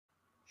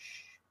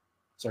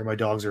Sorry, my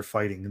dogs are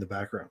fighting in the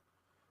background.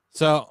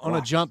 So I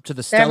want to jump to the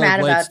They're Stellar mad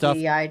Blade about stuff.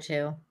 DEI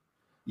too.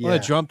 I want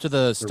to jump to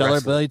the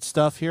Stellar Blade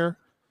stuff here.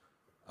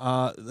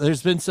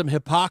 There's been some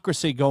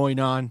hypocrisy going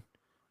on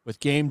with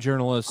game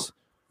journalists,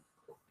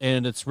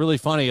 and it's really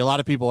funny. A lot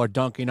of people are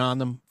dunking on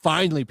them.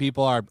 Finally,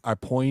 people are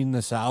pointing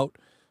this out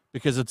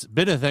because it's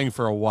been a thing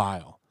for a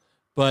while.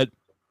 But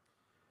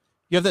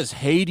you have this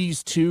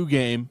Hades 2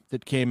 game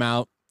that came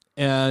out,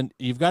 and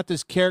you've got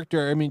this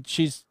character. I mean,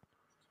 she's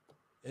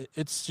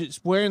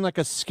wearing like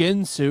a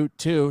skin suit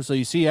too, so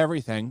you see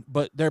everything.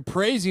 But they're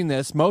praising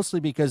this mostly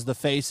because the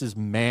face is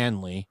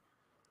manly.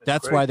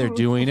 That's why they're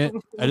doing it.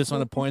 I just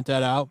want to point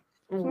that out.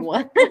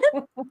 What?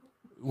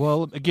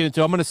 Well, again,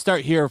 so I'm going to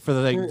start here for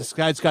the thing. This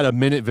guy's got a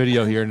minute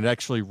video here, and it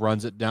actually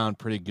runs it down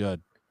pretty good.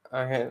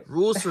 Okay.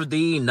 Rules for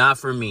thee, not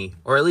for me.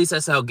 Or at least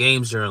that's how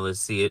games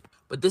journalists see it.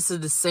 But this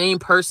is the same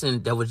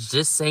person that was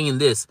just saying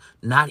this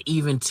not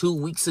even 2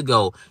 weeks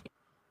ago.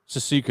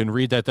 Just so you can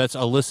read that, that's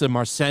Alyssa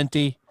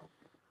Marcenti,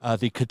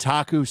 the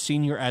Kotaku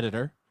senior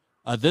editor.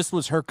 This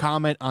was her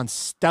comment on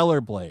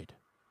Stellar Blade.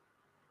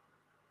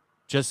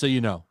 Just so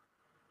you know.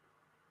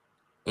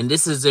 And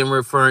this is in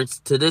reference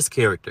to this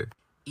character,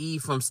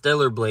 Eve from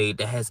Stellar Blade,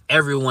 that has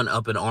everyone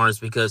up in arms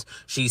because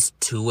she's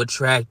too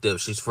attractive.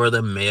 She's for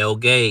the male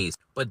gaze.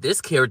 But this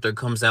character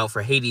comes out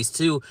for Hades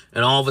 2,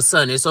 and all of a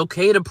sudden it's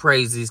okay to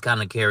praise these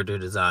kind of character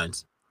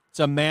designs. It's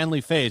a manly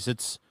face.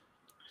 It's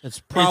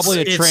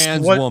probably a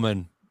trans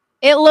woman.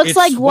 It looks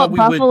like what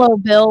Buffalo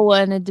Bill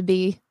wanted to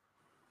be.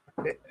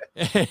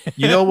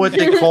 You know what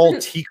they call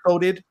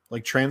T-coded,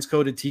 like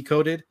transcoded,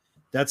 T-coded?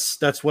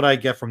 That's what I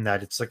get from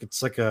that. It's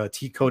like a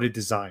T-coded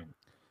design.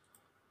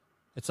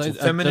 It's like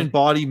feminine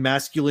body,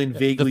 masculine,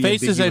 vaguely. The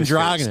face is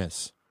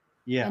androgynous. Face.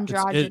 Yeah,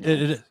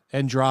 androgynous.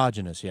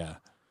 Androgynous. Yeah.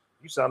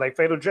 You sound like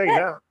Fatal J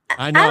now.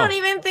 I know. I don't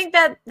even think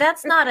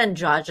that's not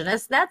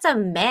androgynous. That's a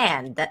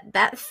man.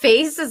 That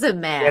face is a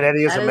man. Yeah, that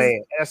is a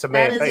man. That's a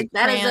man's face.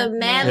 That is a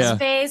man's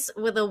face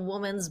with a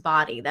woman's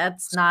body.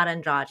 That's not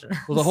androgynous.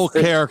 Well, the whole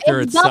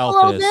character it's itself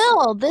Buffalo is.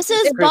 Bill. This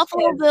is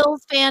Buffalo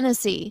Bill's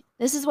fantasy.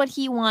 This is what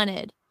he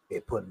wanted.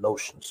 It put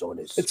lotions on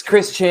his. It's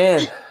Chris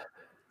Chan.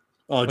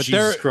 Oh, but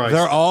Jesus Christ!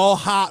 They're all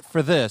hot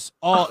for this.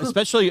 All,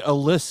 especially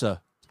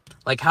Alyssa.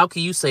 Like, how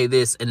can you say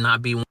this and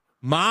not be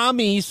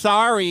mommy?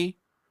 Sorry.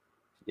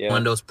 Yeah. One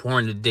of those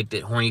porn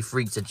addicted horny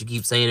freaks that you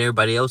keep saying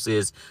everybody else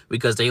is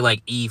because they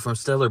like Eve from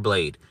Stellar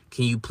Blade.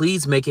 Can you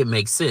please make it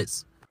make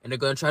sense? And they're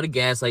gonna try to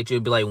gaslight you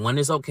and be like, one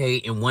is okay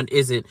and one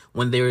isn't,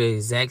 when they're the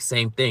exact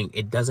same thing.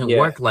 It doesn't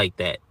work like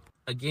that.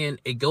 Again,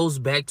 it goes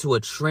back to a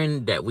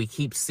trend that we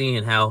keep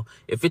seeing, how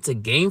if it's a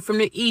game from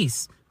the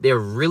East, they're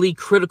really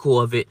critical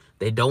of it.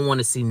 They don't want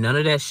to see none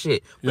of that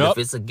shit. But if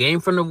it's a game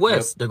from the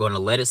West, they're going to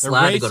let it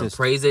slide. They're going to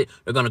praise it.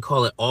 They're going to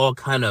call it all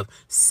kind of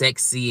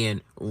sexy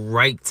and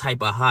right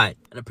type of hot.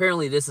 And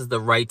apparently this is the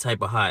right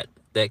type of hot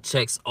that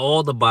checks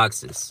all the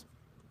boxes.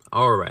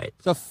 All right.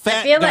 It's a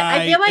fat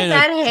I feel like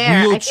that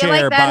hair. Wheelchair, I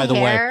feel like that by the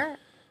hair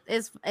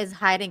is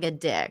hiding a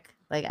dick.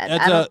 Like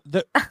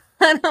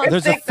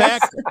there's a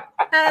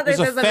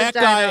fat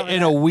guy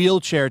in a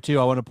wheelchair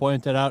too. I want to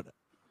point that out.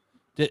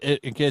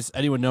 In case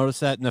anyone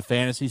noticed that in the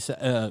fantasy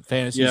Yeah,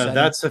 setting.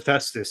 that's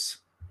Hephaestus.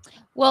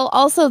 Well,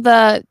 also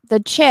the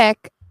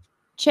chick,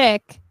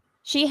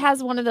 she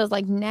has one of those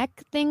like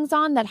neck things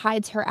on that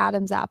hides her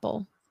Adam's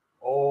apple.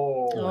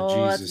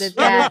 Oh Jesus!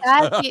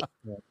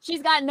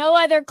 She's got no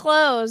other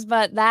clothes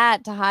but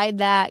that to hide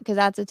that, because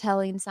that's a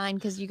telling sign.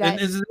 Because you guys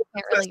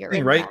can't really get rid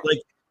of right? that.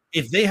 Like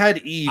if they had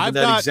Eve in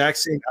that exact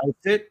same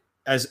outfit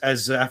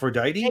as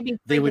Aphrodite,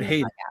 they would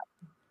hate it.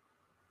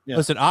 Yeah.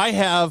 Listen, I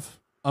have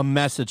a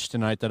message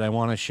tonight that I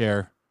want to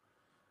share.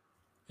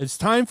 It's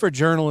time for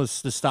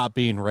journalists to stop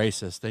being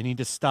racist. They need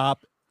to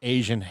stop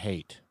Asian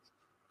hate.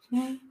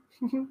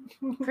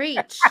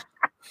 Preach.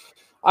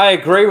 I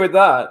agree with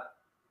that.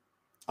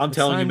 I'm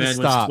telling you, man,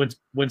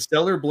 when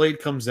Stellar Blade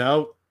comes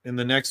out in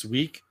the next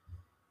week,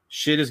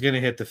 shit is going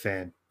to hit the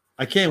fan.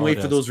 I can't wait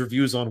for those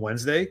reviews on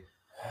Wednesday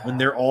when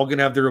they're all going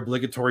to have their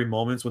obligatory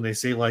moments when they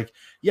say like,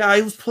 yeah,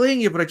 I was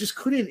playing it, but I just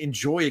couldn't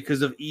enjoy it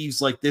because of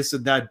Eve's like this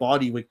and that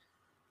body. Like,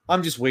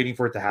 I'm just waiting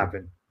for it to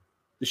happen.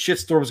 The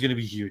shitstorm is going to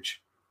be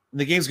huge. And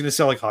the game's going to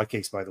sell like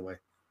hotcakes, by the way.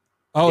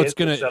 Oh,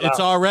 it's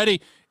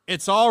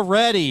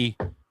already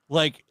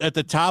like at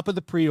the top of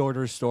the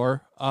pre-order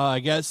store. I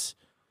guess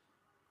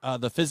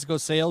the physical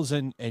sales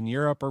in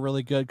Europe are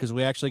really good because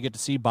we actually get to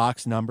see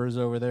box numbers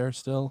over there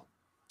still.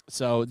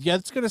 So yeah,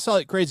 it's going to sell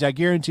like crazy. I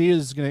guarantee you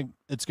it's going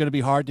to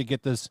be hard to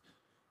get this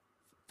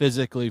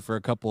physically for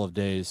a couple of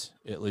days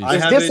at least.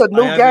 Is this a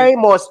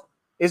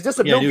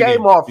new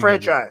game or a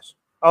franchise?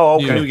 Oh,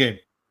 okay. New game.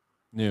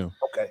 New.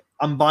 Okay.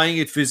 I'm buying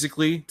it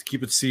physically to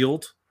keep it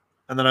sealed,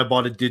 and then I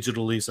bought it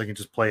digitally so I can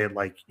just play it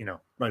like,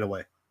 right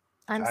away.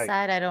 I'm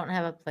sad I don't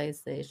have a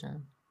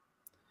PlayStation.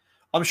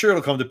 I'm sure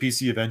it'll come to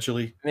PC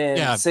eventually. Man,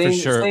 yeah, seeing for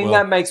sure. Seeing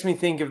that makes me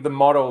think of the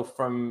model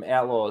from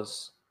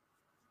Outlaws.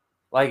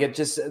 Like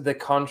the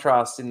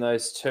contrast in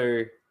those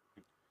two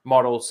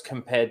models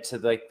compared to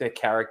like the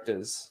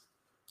characters.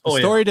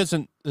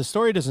 The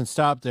story doesn't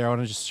stop there. I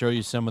want to just show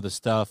you some of the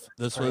stuff.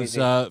 This was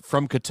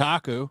from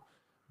Kotaku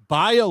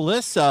by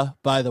Alyssa,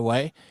 by the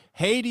way.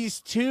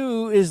 Hades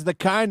 2 is the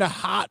kind of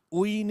hot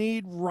we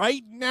need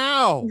right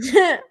now.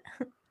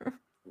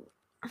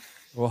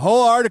 A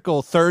whole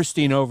article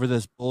thirsting over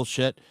this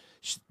bullshit.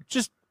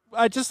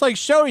 I just like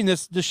showing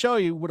this to show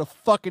you what a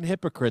fucking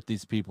hypocrite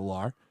these people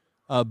are.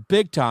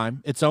 Big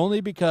time. It's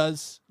only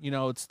because,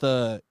 it's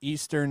the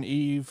Eastern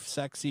Eve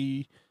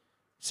sexy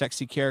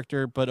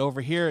character. But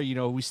over here,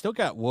 we still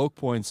got woke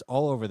points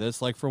all over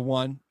this. Like, for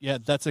one, yeah,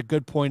 that's a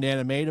good point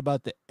Anna made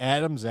about the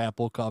Adam's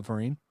apple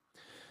covering.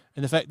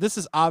 And the fact this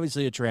is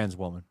obviously a trans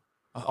woman.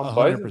 On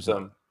both of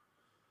them.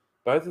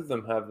 Both of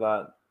them have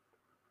that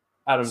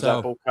Adam's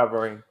apple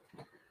covering.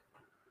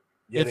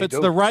 Yeah, if it's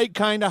the right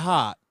kind of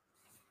hot.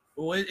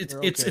 Well,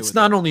 it's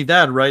not only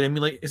that, right? I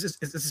mean, like,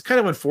 it's kind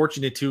of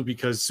unfortunate too,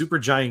 because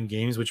Supergiant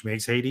Games, which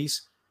makes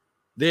Hades,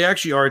 they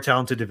actually are a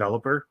talented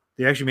developer.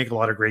 They actually make a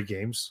lot of great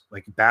games.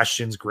 Like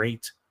Bastion's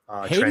great.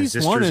 Hades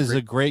 1 is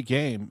a great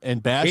game,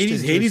 and Bastion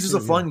Hades is a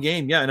fun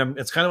game, yeah. And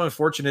it's kind of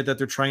unfortunate that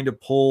they're trying to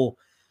pull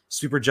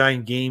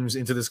Supergiant Games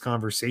into this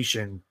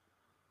conversation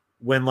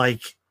when,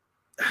 like,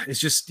 it's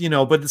just,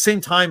 but at the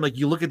same time, like,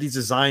 you look at these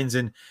designs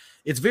and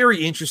it's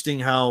very interesting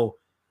how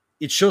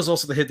it shows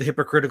also the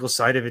hypocritical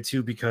side of it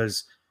too,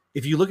 because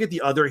if you look at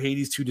the other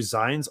Hades 2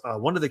 designs,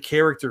 one of the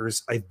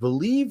characters, I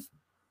believe,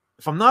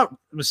 if I'm not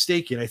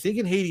mistaken, I think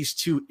in Hades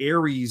 2,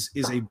 Ares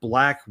is a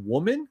black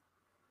woman.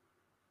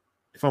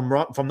 If I'm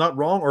not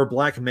wrong, or a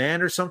black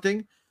man or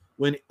something,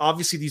 when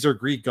obviously these are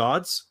Greek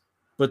gods,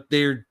 but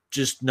they're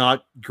just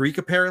not Greek,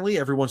 apparently.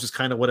 Everyone's just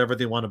kind of whatever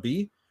they want to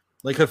be.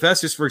 Like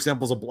Hephaestus, for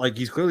example,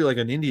 he's clearly like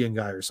an Indian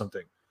guy or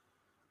something,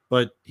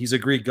 but he's a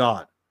Greek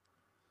god.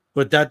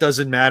 But that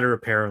doesn't matter,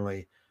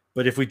 apparently.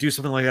 But if we do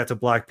something like that to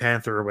Black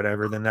Panther or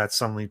whatever, then that's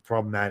something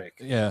problematic.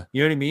 Yeah.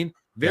 You know what I mean?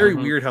 Very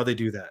weird how they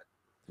do that.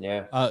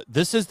 Yeah.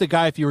 This is the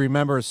guy, if you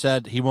remember,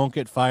 said he won't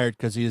get fired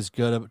because he is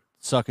good at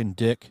sucking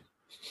dick.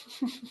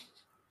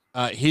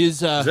 He's is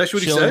that what he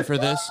chilling said? For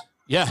this.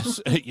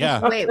 Yes.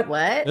 Yeah. Wait,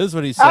 what? This is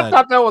what he said. I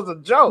thought that was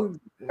a joke.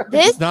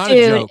 This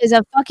dude is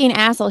a fucking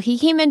asshole. He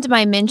came into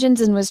my mentions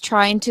and was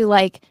trying to,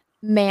 like,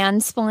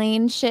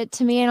 mansplain shit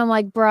to me, and I'm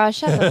like, bruh,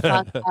 shut the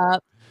fuck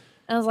up.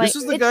 I was like, this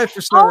is the guy for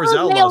Star Wars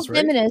Outlaws, right?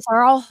 Feminists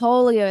are all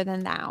holier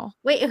than thou.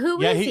 Wait,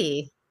 who is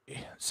he?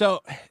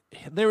 So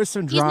there was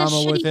some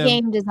drama with him. He's a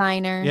game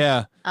designer.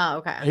 Yeah. Oh,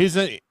 okay. He's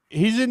not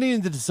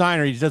even the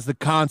designer. He does the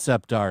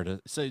concept art.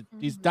 So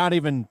he's not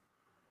even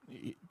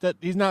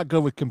he's not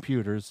good with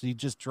computers. He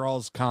just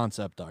draws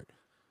concept art.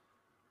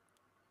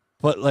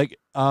 But like,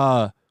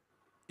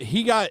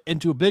 he got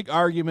into a big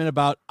argument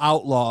about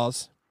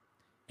Outlaws,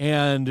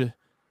 and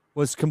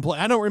was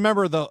I don't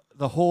remember the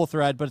whole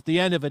thread, but at the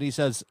end of it, he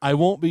says, "I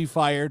won't be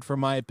fired for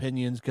my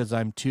opinions because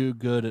I'm too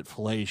good at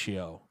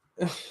fellatio."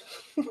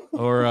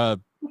 Or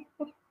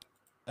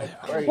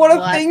what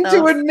a thing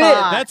to admit.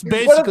 That's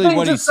basically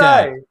what he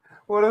said.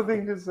 What a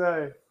thing to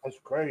say. That's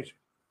crazy.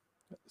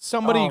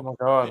 Somebody, oh my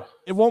God.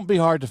 It won't be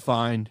hard to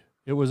find.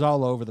 It was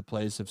all over the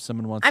place. If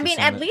someone wants, I mean,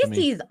 at least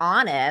he's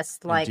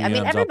honest. Like, I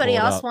mean, everybody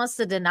else wants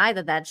to deny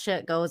that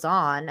shit goes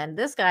on, and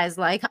this guy's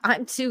like,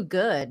 "I'm too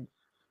good."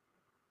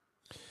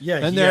 Yeah,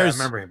 and I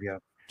remember him. Yeah.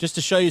 Just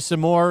to show you some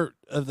more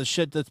of the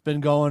shit that's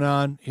been going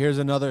on, here's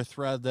another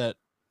thread that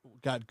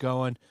got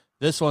going.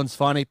 This one's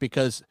funny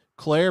because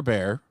Claire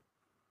Bear,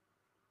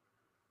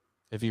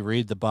 if you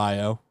read the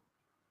bio,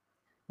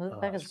 who the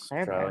fuck is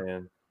Claire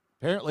Bear?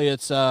 Apparently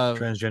it's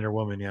transgender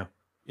woman.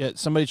 Yeah,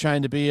 somebody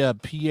trying to be a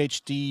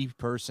PhD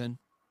person,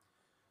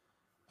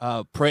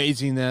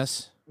 praising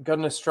this. Got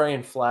an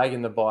Australian flag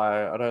in the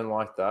bio. I don't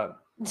like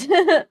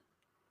that.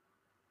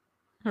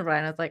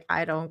 Ryan was like,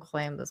 I don't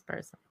claim this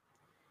person.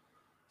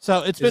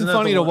 So it's been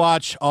funny to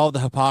watch all the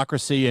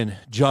hypocrisy and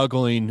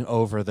juggling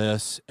over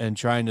this and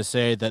trying to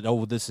say that,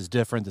 oh, this is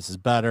different, this is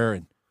better.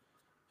 And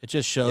it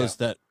just shows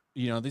that,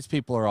 these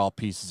people are all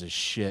pieces of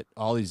shit.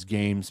 All these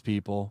games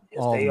people.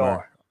 Yes, all they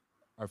are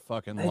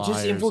fucking They're liars.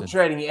 just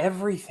infiltrating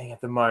everything at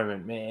the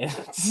moment, man.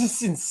 It's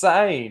just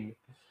insane.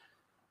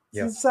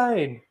 It's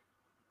insane.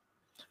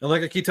 And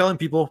like I keep telling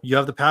people, you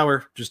have the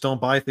power. Just don't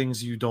buy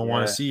things you don't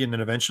want to see, and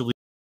then eventually